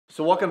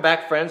So welcome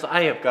back, friends.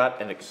 I have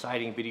got an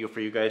exciting video for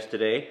you guys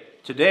today.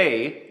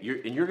 Today,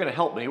 you're going to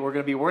help me. We're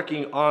going to be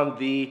working on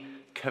the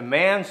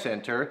command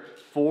center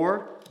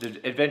for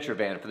the adventure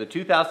van, for the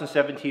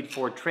 2017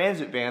 Ford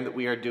Transit van that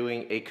we are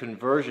doing a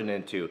conversion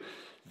into.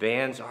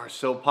 Vans are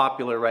so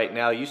popular right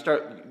now.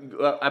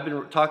 I've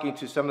been talking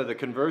to some of the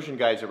conversion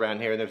guys around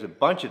here, and there's a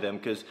bunch of them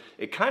because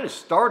it kind of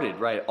started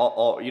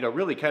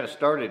really kind of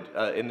started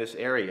in this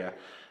area.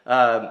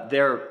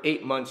 They're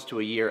 8 months to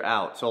a year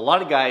out. So a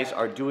lot of guys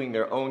are doing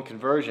their own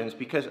conversions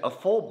because a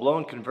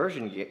full-blown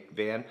conversion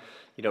van,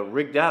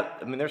 rigged out,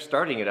 I mean, they're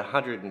starting at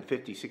 $150,000,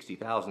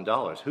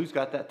 $60,000. Who's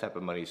got that type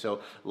of money?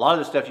 So a lot of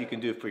the stuff you can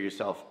do for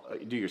yourself,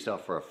 do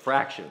yourself for a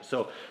fraction.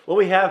 So what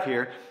we have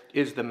here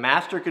is the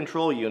master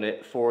control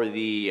unit for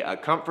the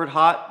Comfort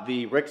Hot,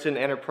 the Rixson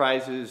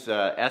Enterprises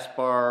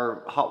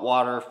S-Bar hot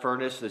water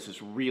furnace. This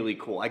is really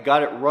cool. I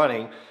got it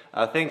running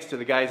thanks to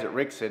the guys at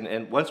Rixson,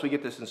 and once we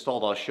get this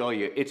installed, I'll show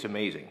you. It's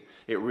amazing.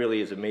 It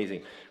really is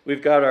amazing.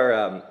 We've got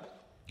our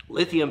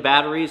lithium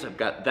batteries. I've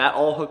got that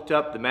all hooked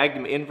up. The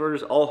Magnum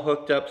inverters all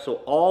hooked up. So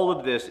all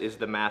of this is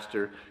the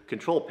master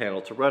control panel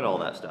to run all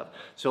that stuff.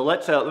 So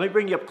let me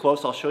bring you up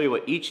close. I'll show you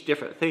what each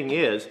different thing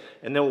is,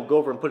 and then we'll go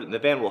over and put it in the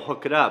van. We'll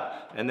hook it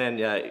up, and then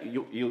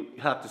you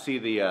have to see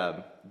the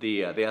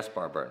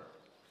S-Bar burn.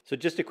 So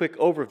just a quick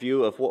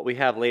overview of what we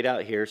have laid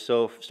out here.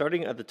 So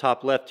starting at the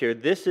top left here,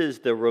 this is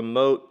the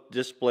remote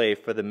display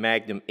for the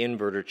Magnum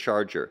inverter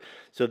charger.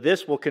 So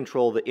this will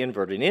control the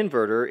inverter. An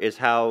inverter is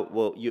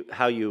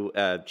how you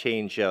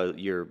change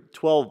your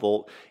 12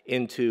 volt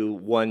into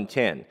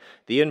 110.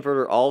 The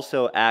inverter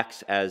also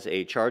acts as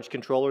a charge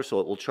controller, so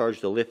it will charge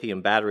the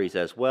lithium batteries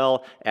as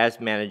well as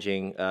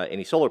managing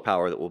any solar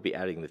power that we'll be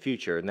adding in the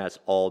future, and that's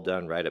all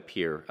done right up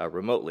here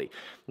remotely.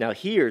 Now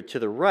here to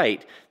the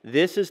right,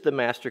 this is the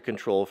master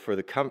control for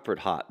the Comfort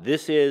Hot.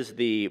 This is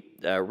the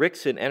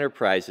Rixson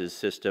Enterprises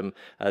system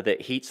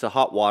that heats the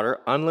hot water,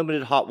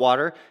 unlimited hot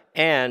water,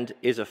 and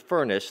is a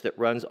furnace that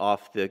runs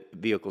off the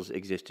vehicle's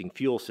existing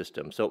fuel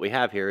system. So what we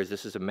have here is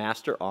this is a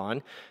master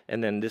on,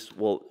 and then this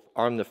will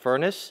arm the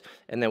furnace,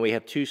 and then we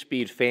have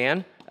 2-speed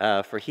fan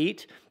for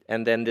heat,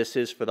 and then this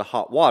is for the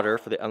hot water,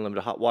 for the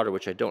unlimited hot water,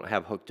 which I don't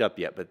have hooked up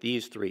yet, but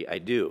these three I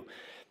do.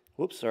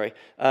 Whoops, sorry.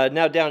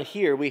 Now down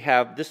here we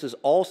have, this is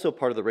also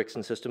part of the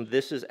Rixson system.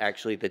 This is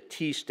actually the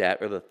T-stat,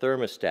 or the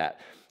thermostat.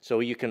 So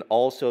you can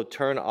also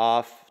turn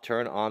on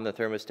the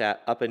thermostat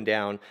up and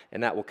down,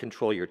 and that will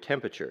control your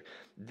temperature.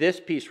 This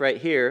piece right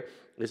here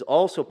is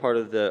also part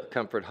of the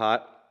Comfort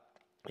Hot.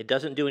 It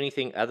doesn't do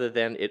anything other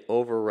than it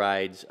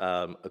overrides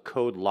a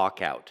code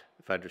lockout,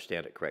 if I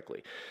understand it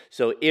correctly.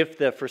 So if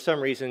for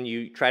some reason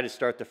you try to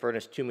start the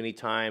furnace too many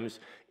times,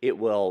 it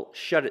will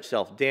shut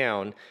itself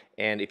down,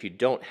 and if you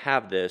don't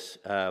have this,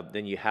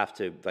 then you have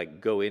to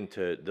go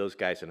into those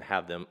guys and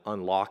have them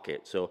unlock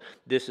it. So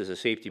this is a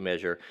safety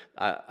measure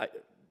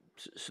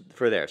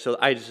for there. So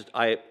I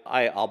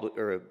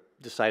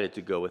decided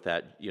to go with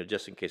that,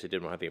 just in case I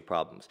didn't have any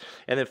problems.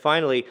 And then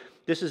finally,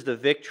 this is the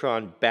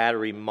Victron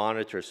battery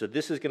monitor. So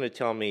this is going to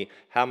tell me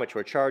how much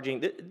we're charging.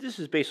 This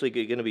is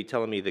basically going to be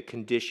telling me the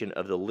condition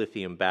of the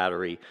lithium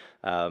battery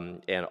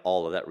and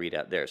all of that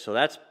readout there. So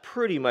that's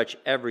pretty much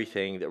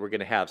everything that we're going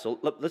to have. So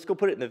let's go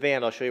put it in the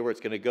van. I'll show you where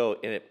it's going to go,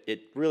 and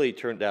it really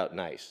turned out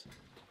nice.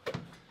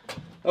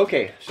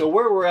 Okay, so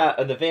where we're at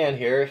in the van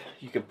here,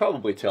 you can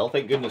probably tell,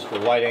 thank goodness for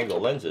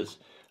wide-angle lenses.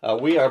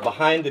 We are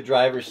behind the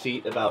driver's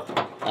seat about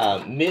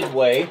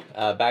midway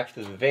back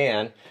to the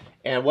van,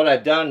 and what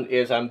I've done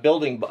is I'm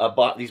building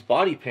these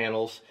body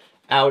panels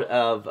out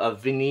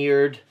of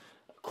veneered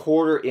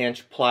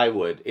 1/4-inch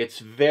plywood. It's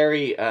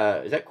very,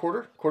 is that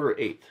quarter? Quarter or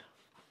eighth?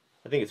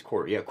 I think it's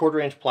quarter. Yeah,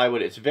 1/4-inch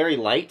plywood. It's very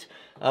light,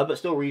 but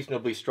still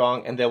reasonably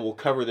strong, and then we'll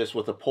cover this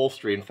with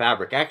upholstery and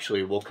fabric.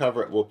 Actually, we'll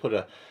put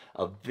a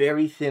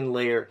very thin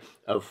layer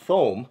of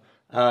foam,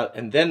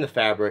 and then the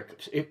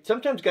fabric.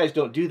 Sometimes guys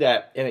don't do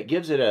that, and it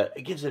gives it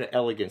an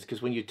elegance,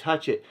 because when you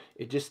touch it,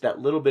 that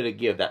little bit of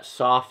give, that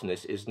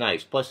softness is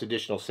nice. Plus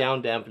additional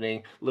sound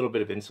dampening, a little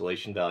bit of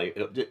insulation value.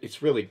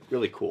 It's really,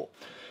 really cool.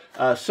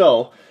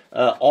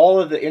 All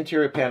of the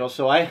interior panels.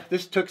 So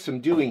this took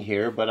some doing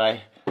here, but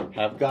I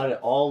have got it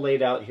all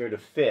laid out here to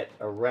fit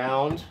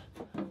around.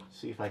 Let's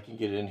see if I can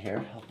get it in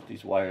here. I'll put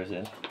these wires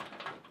in.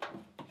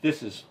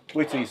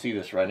 Wait till you see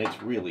this run.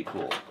 It's really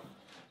cool.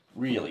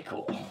 Really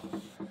cool.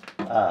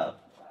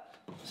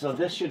 So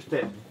this should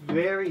fit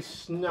very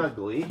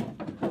snugly.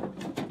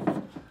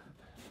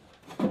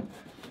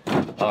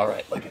 All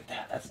right, look at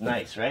that. That's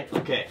nice, right?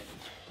 Okay.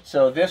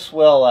 So this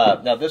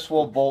will now this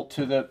will bolt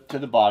to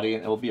the body,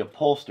 and it will be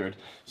upholstered.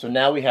 So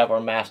now we have our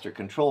master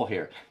control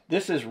here.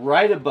 This is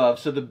right above.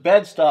 So the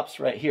bed stops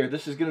right here.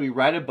 This is going to be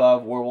right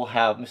above where we'll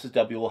have Mrs.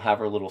 W will have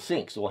her little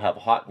sink. So we'll have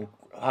hot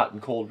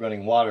and cold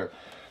running water.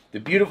 The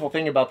beautiful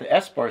thing about the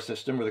S-Bar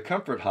system, or the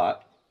Comfort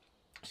Hot,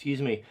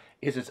 excuse me,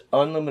 is it's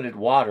unlimited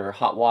water,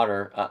 hot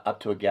water, up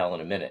to 1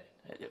 gallon a minute.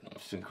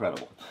 It's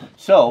incredible.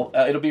 So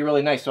it'll be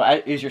really nice. So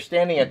as you're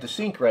standing at the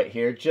sink right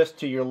here, just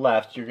to your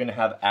left, you're going to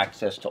have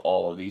access to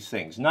all of these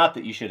things. Not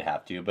that you should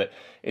have to, but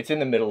it's in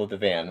the middle of the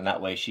van, and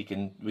that way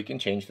we can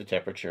change the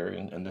temperature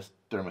and the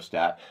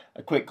thermostat.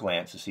 A quick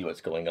glance to see what's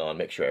going on,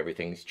 make sure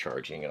everything's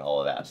charging and all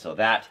of that. So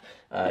that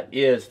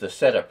is the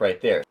setup right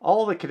there.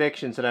 All the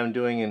connections that I'm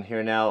doing in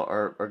here now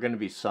are going to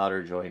be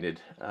solder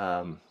jointed.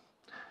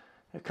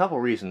 A couple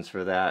reasons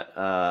for that.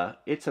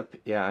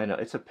 Yeah, I know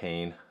it's a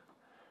pain.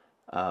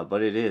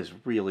 But it is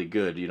really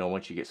good. You know,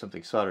 once you get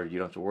something soldered, you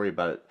don't have to worry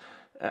about it.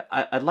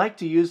 I'd like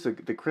to use the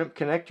crimp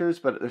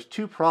connectors, but there's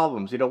two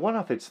problems. You know, one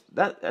off,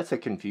 that's a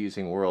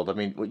confusing world. I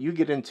mean, what you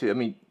get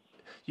into,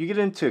 you get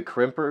into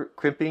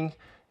crimping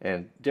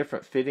and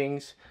different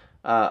fittings.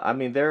 I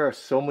mean, there are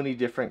so many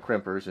different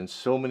crimpers and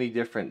so many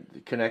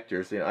different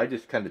connectors. You know, I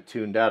just kind of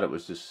tuned out. It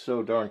was just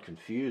so darn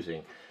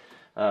confusing.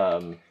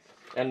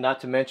 And not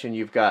to mention,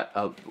 you've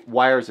got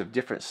wires of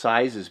different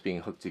sizes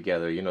being hooked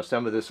together. You know,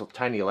 some of this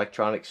tiny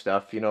electronic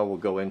stuff, you know, will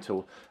go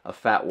into a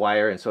fat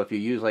wire. And so if you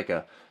use like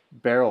a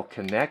barrel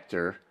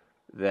connector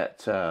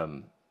that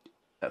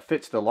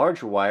fits the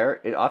larger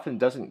wire, it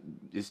often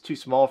is too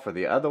small for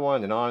the other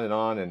one, and on and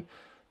on. And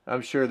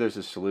I'm sure there's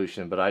a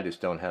solution, but I just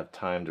don't have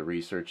time to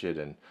research it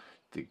and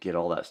to get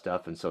all that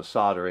stuff. And so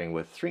soldering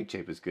with shrink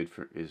tape is good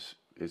for is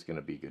going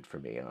to be good for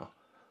me.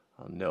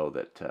 I'll know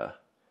that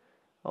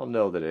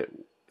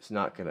it's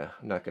not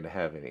gonna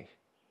have any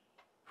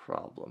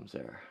problems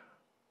there.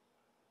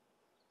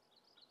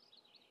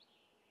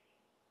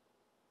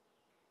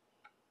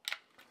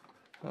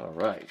 All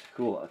right,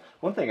 cool.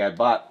 One thing I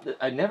bought,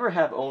 I never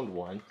have owned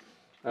one,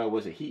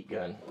 was a heat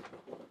gun.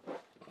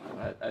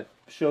 I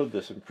showed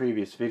this in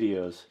previous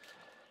videos,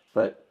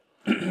 but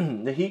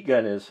the heat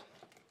gun is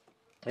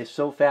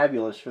so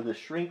fabulous for the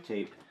shrink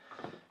tape.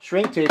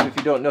 Shrink tape, if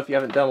you don't know, if you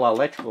haven't done a lot of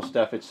electrical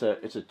stuff, it's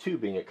a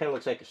tubing. It kind of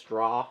looks like a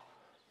straw.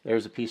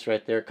 There's a piece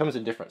right there. It comes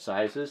in different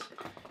sizes,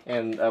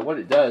 and what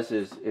it does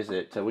is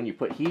when you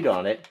put heat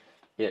on it,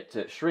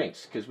 it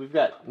shrinks, because we've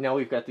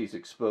got these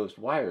exposed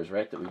wires,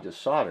 right, that we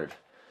just soldered.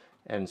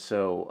 And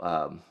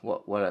so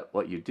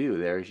what you do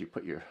there is you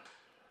put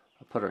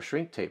our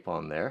shrink tape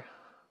on there,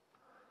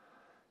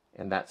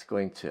 and that's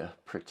going to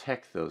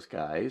protect those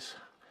guys,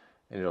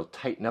 and it'll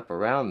tighten up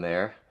around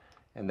there,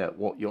 and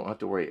you don't have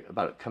to worry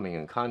about it coming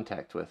in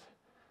contact with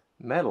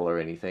metal or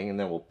anything. And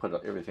then we'll put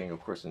everything, of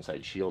course,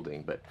 inside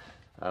shielding. But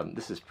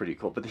this is pretty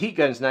cool. But the heat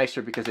gun's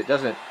nicer because it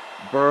doesn't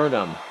burn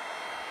them.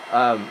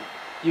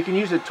 You can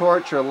use a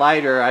torch or a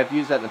lighter. I've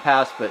used that in the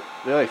past, but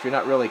really, if you're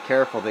not really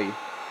careful,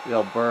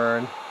 they'll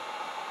burn,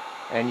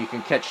 and you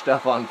can catch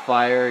stuff on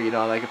fire. You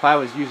know, like if I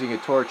was using a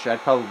torch, I'd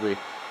probably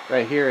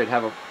right here. You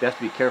have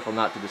to be careful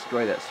not to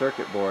destroy that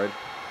circuit board.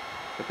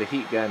 But the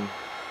heat gun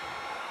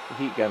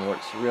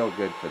works real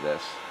good for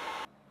this.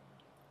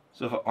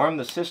 So if I arm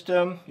the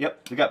system,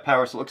 yep, we got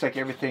power. So it looks like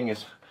everything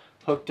is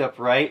hooked up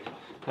right.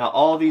 Now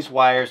all these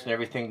wires and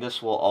everything,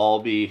 this will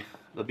all be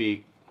put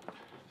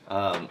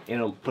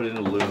in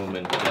a loom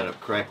and done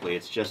up correctly.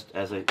 It's just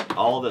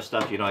all this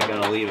stuff, you know, I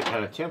gotta leave it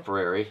kind of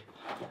temporary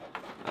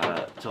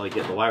until I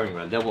get the wiring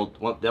run. Then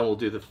we'll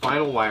do the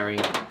final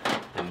wiring,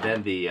 and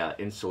then the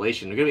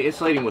insulation. We're gonna be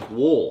insulating with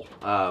wool.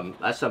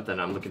 That's something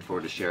I'm looking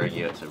forward to sharing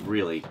you. It's a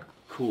really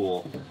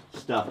cool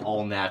stuff,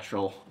 all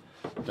natural.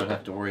 Don't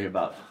have to worry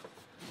about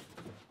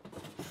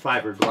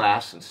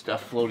fiberglass and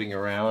stuff floating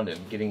around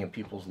and getting in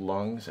people's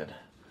lungs. And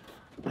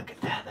look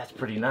at that, that's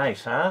pretty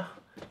nice, huh?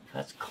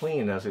 That's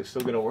clean. Is it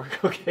still gonna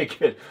work? Okay,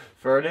 good.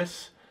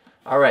 Furnace.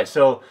 All right,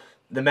 so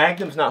the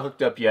Magnum's not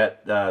hooked up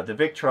yet. The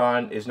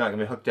Victron is not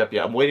gonna be hooked up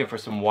yet. I'm waiting for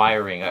some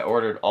wiring. I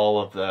ordered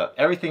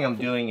everything I'm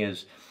doing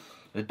is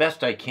the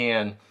best I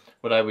can,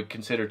 what I would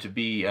consider to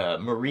be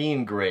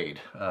marine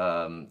grade,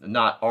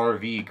 not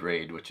RV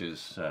grade, which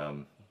is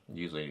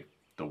usually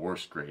the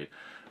worst grade.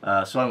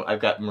 So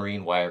I've got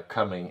marine wire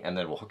coming, and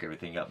then we'll hook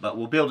everything up. But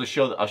we'll be able to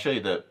show. I'll show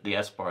you the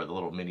S-bar, the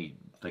little mini,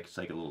 it's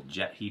like a little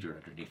jet heater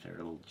underneath there, a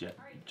little jet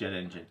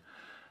engine.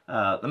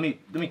 Let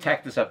me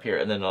tack this up here,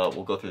 and then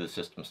we'll go through the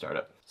system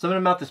startup. So I'm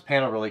gonna mount this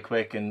panel really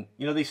quick, and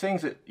you know, these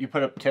things that you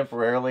put up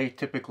temporarily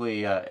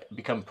typically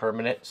become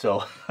permanent,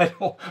 so I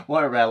don't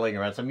want it rattling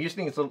around. So I'm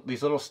using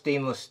these little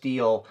stainless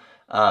steel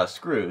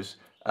screws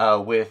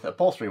with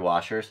upholstery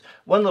washers.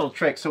 One little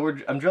trick, so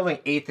I'm drilling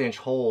 1/8"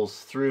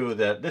 holes through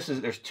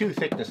there's two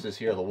thicknesses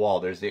here of the wall.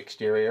 There's the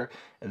exterior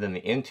and then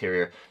the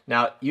interior.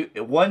 Now,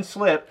 one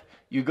slip,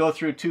 you go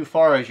through too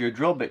far as your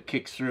drill bit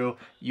kicks through,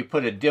 you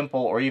put a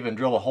dimple or even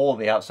drill a hole in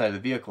the outside of the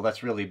vehicle.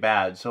 That's really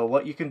bad. So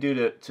what you can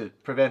do to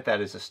prevent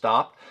that is a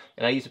stop,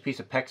 and I use a piece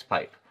of PEX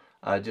pipe.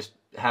 Just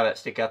have it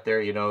stick out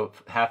there, you know,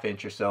 1/2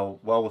 inch or so,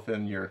 well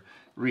within your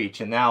reach.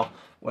 And now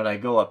when I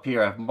go up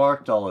here, I've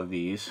marked all of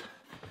these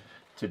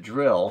to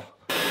drill.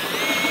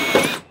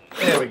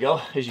 There we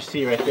go. As you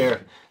see right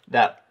there,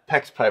 that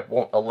PEX pipe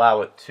won't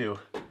allow it to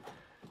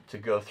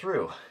go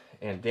through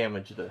and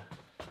damage the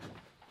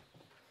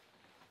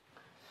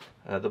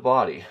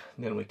body.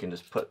 And then we can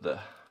just put the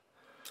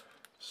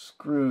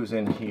screws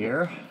in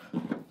here,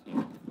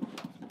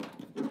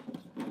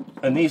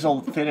 and these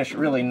will finish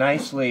really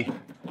nicely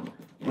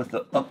with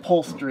the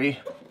upholstery.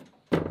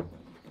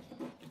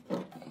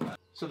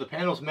 So the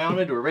panel's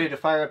mounted, we're ready to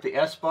fire up the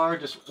S-bar.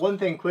 Just one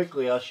thing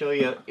quickly, I'll show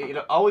you. You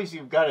know, always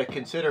you've got to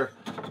consider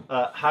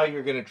how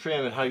you're going to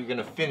trim and how you're going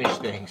to finish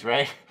things,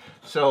 right?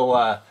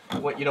 So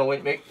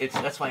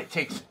that's why it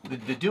takes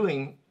the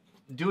doing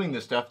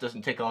this stuff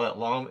doesn't take all that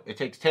long. It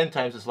takes 10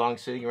 times as long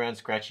sitting around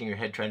scratching your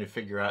head trying to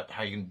figure out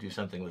how you can do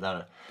something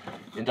without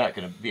there's not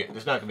going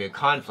to be a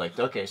conflict.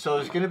 Okay, so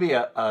there's going to be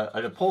an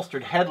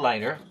upholstered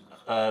headliner.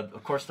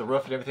 Of course, the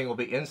roof and everything will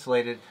be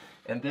insulated,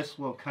 and this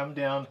will come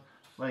down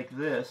like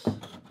this.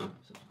 There's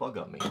a bug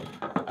on me.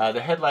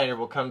 The headliner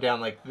will come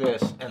down like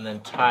this and then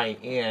tie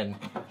in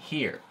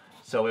here.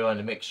 So we wanted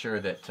to make sure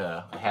that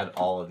I had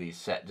all of these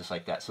set just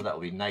like that. So that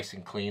will be nice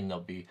and clean. They'll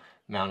be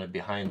mounted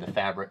behind the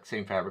fabric,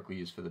 same fabric we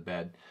use for the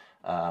bed.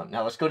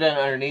 Now let's go down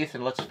underneath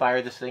and let's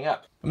fire this thing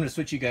up. I'm going to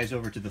switch you guys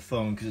over to the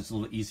phone because it's a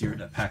little easier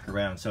to pack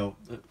around. So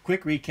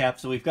quick recap.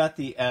 So we've got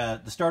the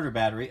starter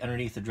battery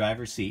underneath the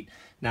driver's seat.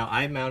 Now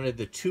I mounted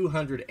the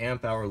 200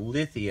 amp hour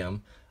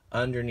lithium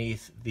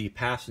underneath the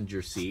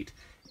passenger seat,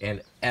 and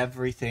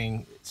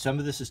everything, some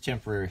of this is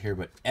temporary here,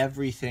 but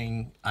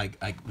everything I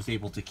was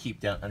able to keep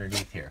down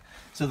underneath here.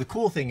 So the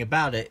cool thing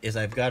about it is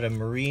I've got a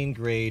marine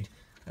grade,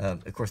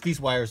 of course these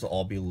wires will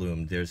all be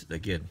loomed. There's,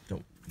 again,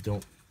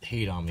 don't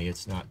hate on me,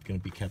 it's not going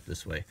to be kept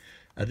this way.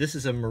 This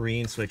is a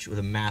marine switch with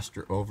a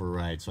master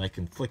override, so I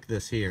can flick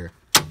this here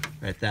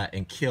like that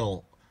and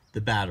kill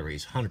the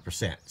batteries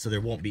 100%. So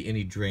there won't be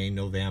any drain,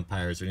 no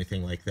vampires or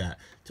anything like that.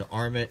 To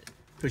arm it,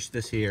 push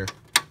this here,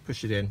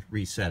 push it in,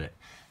 reset it.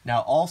 Now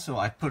also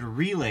I put a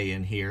relay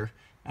in here,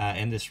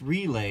 and this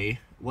relay,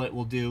 what it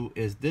will do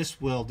is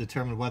this will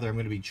determine whether I'm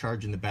going to be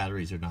charging the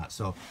batteries or not.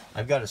 So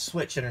I've got a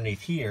switch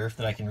underneath here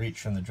that I can reach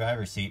from the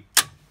driver's seat,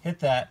 hit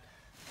that,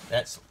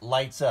 that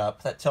lights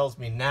up, that tells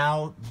me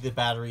now the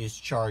battery is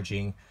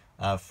charging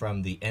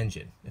from the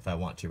engine if I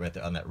want to, right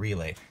there on that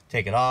relay.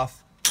 Take it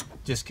off,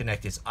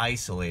 disconnect, it's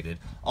isolated.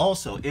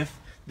 Also, if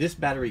this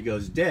battery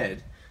goes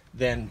dead,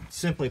 then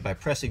simply by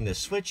pressing this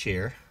switch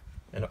here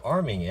and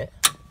arming it,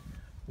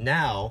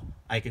 now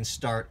I can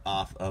start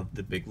off of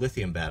the big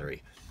lithium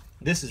battery.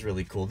 This is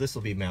really cool. This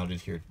will be mounted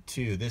here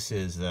too. This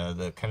is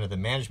the kind of the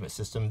management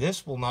system.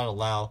 This will not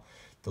allow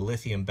the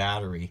lithium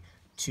battery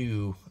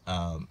to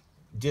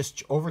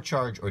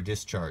overcharge or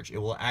discharge. It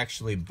will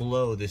actually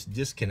blow this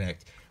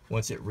disconnect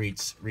once it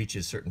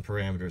reaches certain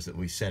parameters that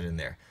we set in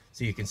there.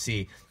 So you can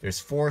see there's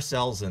 4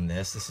 cells in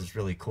this. This is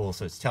really cool.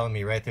 So it's telling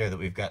me right there that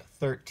we've got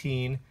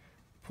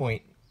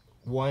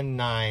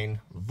 13.19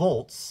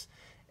 volts,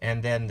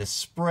 and then the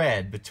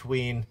spread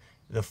between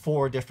the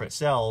 4 different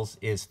cells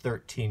is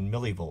 13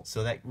 millivolts.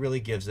 So that really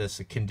gives us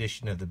a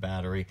condition of the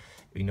battery.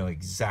 We know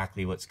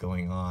exactly what's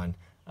going on.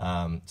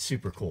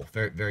 Super cool.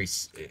 Very.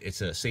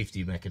 It's a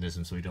safety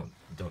mechanism, so we don't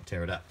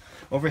tear it up.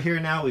 Over here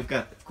now we've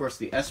got, of course,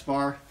 the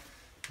S-bar,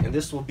 and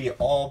this will be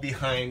all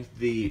behind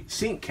the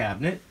sink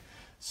cabinet,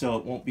 so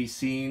it won't be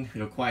seen.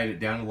 It'll quiet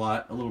it down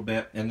a little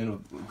bit, and then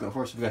of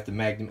course we've got the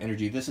Magnum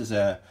Energy. This is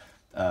a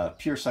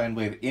pure sine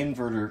wave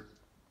inverter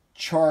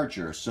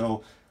charger.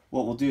 So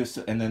what we'll do is,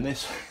 and then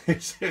this,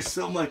 there's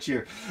so much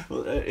here.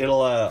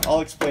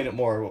 I'll explain it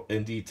more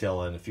in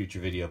detail in a future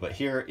video. But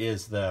here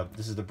is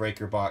this is the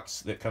breaker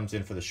box that comes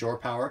in for the shore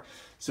power.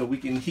 So we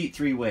can heat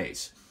 3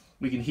 ways.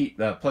 We can heat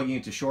plugging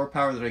into shore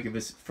power that I give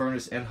us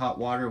furnace and hot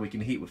water. We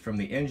can heat from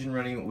the engine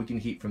running. We can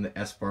heat from the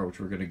S-bar, which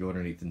we're going to go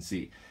underneath and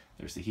see.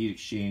 There's the heat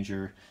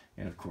exchanger,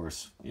 and of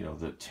course, you know,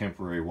 the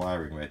temporary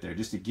wiring right there,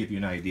 just to give you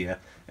an idea.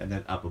 And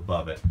then up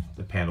above it,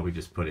 the panel we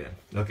just put in.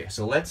 Okay,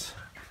 so let's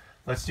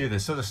do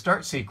this. So the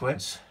start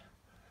sequence,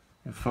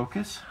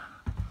 focus.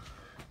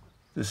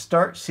 The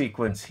start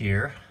sequence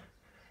here,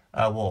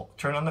 we'll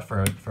turn on the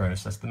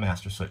furnace. That's the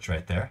master switch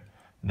right there,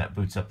 and that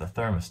boots up the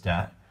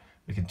thermostat.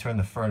 We can turn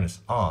the furnace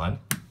on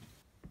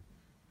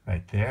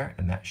right there,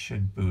 and that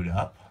should boot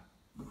up.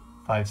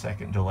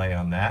 5-second delay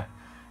on that.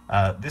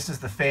 This is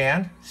the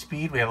fan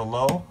speed. We have a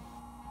low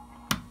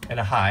and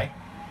a high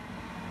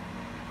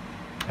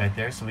right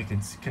there, so we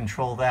can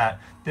control that.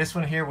 This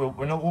one here, we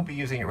won't be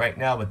using it right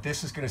now, but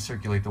this is going to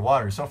circulate the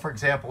water. So for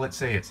example, let's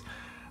say it's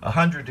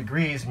 100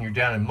 degrees and you're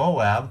down in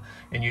Moab,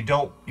 and you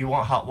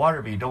want hot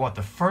water, but you don't want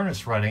the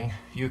furnace running.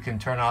 You can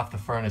turn off the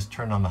furnace,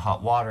 turn on the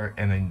hot water,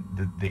 and then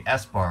the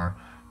S-bar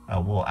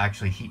will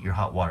actually heat your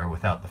hot water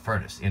without the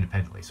furnace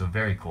independently. So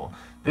very cool.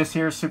 This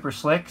here is super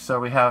slick. So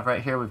we have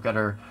right here, we've got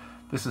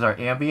this is our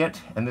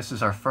ambient, and this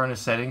is our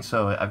furnace setting.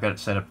 So I've got it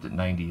set up at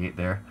 98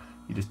 there.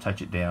 You just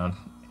touch it down,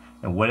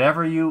 and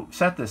whatever you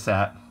set this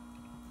at,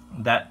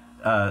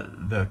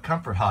 the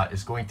comfort hot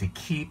is going to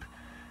keep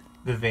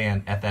the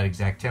van at that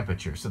exact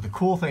temperature. So the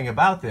cool thing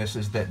about this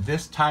is that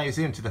this ties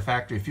into the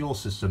factory fuel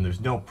system. There's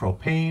no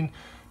propane,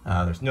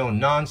 there's no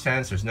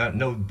nonsense, there's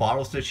no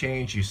bottles to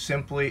change. It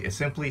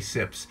simply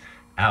sips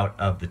out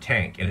of the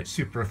tank, and it's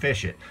super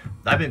efficient.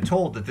 I've been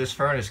told that this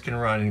furnace can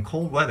run in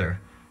cold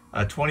weather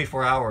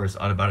 24 hours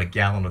on about a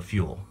gallon of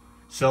fuel.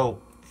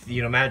 So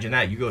you know, imagine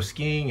that you go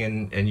skiing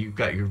and you've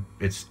got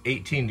it's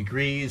 18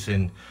 degrees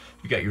and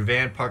you got your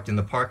van parked in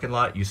the parking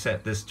lot. You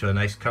set this to a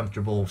nice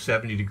comfortable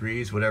 70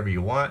 degrees, whatever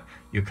you want.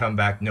 You come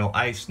back, no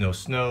ice, no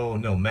snow,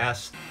 no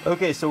mess.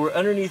 Okay, so we're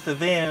underneath the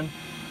van.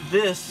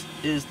 This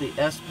is the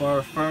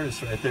S-bar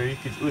furnace right there.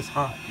 It was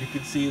hot. You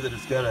can see that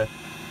it's got a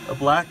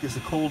black is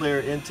the cold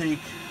air intake.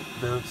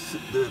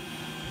 The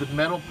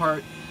metal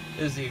part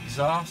is the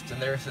exhaust,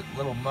 and there's a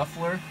little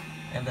muffler,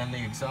 and then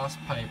the exhaust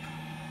pipe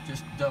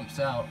just dumps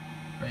out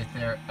right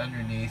there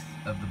underneath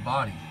of the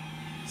body.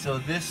 So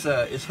this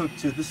is hooked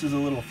to, this is a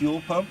little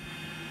fuel pump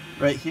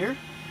right here,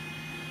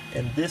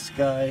 and this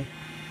guy,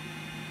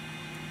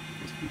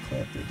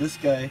 this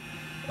guy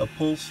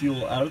pulls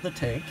fuel out of the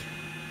tank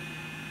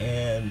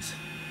and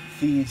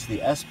feeds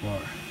the S-bar,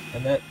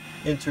 and that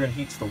in turn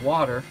heats the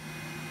water,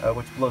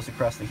 which blows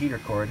across the heater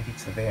cord and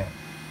heats the van.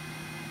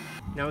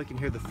 Now we can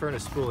hear the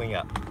furnace spooling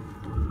up.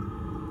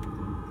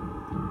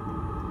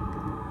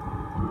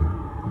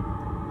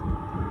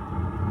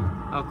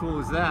 How cool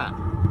is that?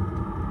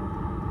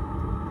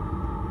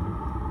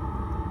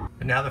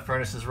 And now the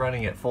furnace is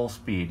running at full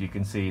speed. You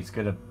can see it's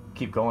going to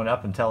keep going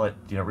up until it,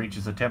 you know,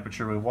 reaches the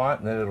temperature we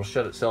want, and then it'll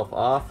shut itself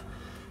off.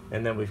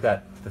 And then we've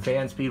got the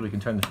fan speed. We can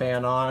turn the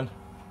fan on,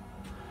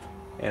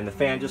 and the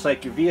fan, just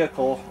like your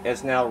vehicle,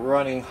 is now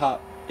running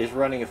hot.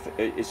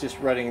 It's just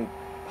running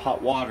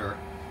hot water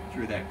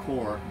through that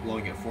core,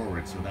 blowing it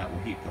forward, so that will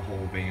heat the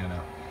whole van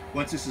up.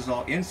 Once this is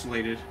all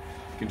insulated,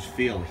 you can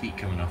feel the heat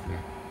coming off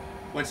there.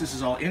 Once this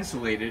is all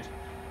insulated,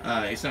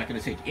 it's not going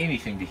to take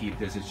anything to heat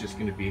this. It's just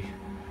going to be,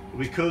 it'll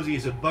be cozy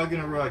as a bug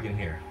in a rug in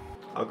here.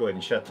 I'll go ahead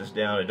and shut this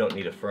down. I don't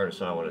need a furnace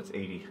on when it's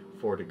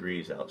 84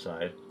 degrees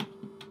outside.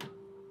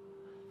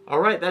 All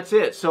right, that's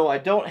it. So I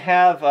don't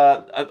have,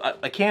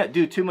 I can't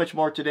do too much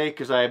more today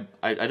because I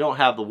don't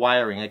have the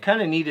wiring. I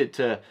kind of needed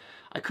to,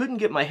 I couldn't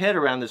get my head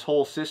around this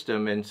whole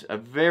system, and a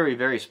very,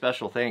 very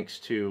special thanks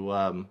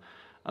to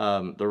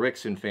the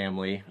Rickson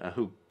family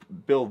who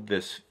built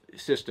this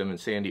system in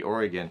Sandy,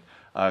 Oregon.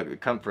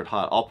 Comfort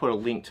Hot. I'll put a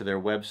link to their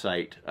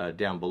website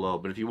down below.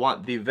 But if you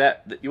want the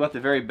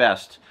very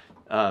best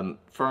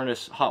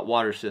furnace hot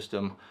water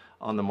system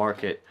on the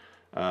market,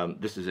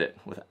 this is it,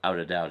 without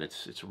a doubt.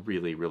 It's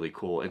really, really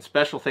cool. And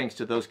special thanks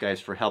to those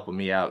guys for helping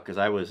me out, because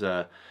I was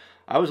a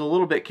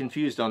little bit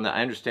confused on that.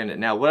 I understand it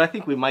now. What I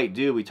think we might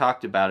do, we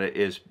talked about it,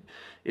 is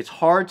it's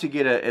hard to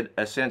get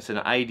a sense, an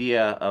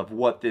idea of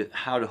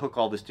how to hook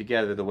all this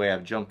together the way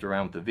I've jumped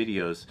around with the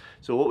videos.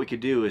 So what we could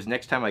do is,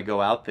 next time I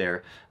go out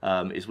there,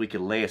 is we could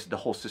lay the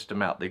whole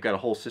system out. They've got a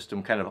whole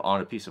system kind of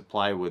on a piece of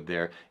plywood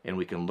there, and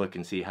we can look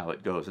and see how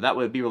it goes. So that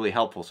would be really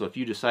helpful. So if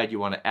you decide you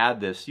want to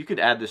add this, you could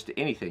add this to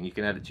anything. You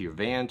can add it to your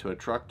van, to a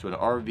truck, to an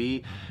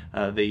RV.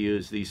 They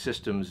use these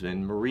systems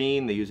in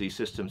marine. They use these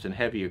systems in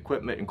heavy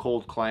equipment in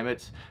cold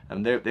climates.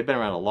 And they've been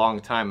around a long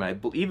time.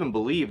 And I even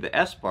believe the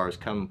S-bars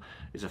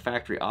is a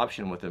factory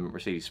option with the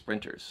Mercedes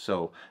Sprinters.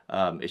 So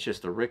it's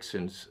just the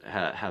Ricksons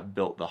have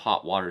built the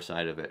hot water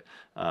side of it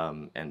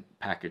and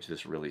packaged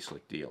this really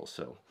slick deal.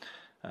 So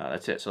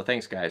that's it. So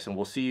thanks guys, and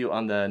we'll see you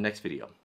on the next video.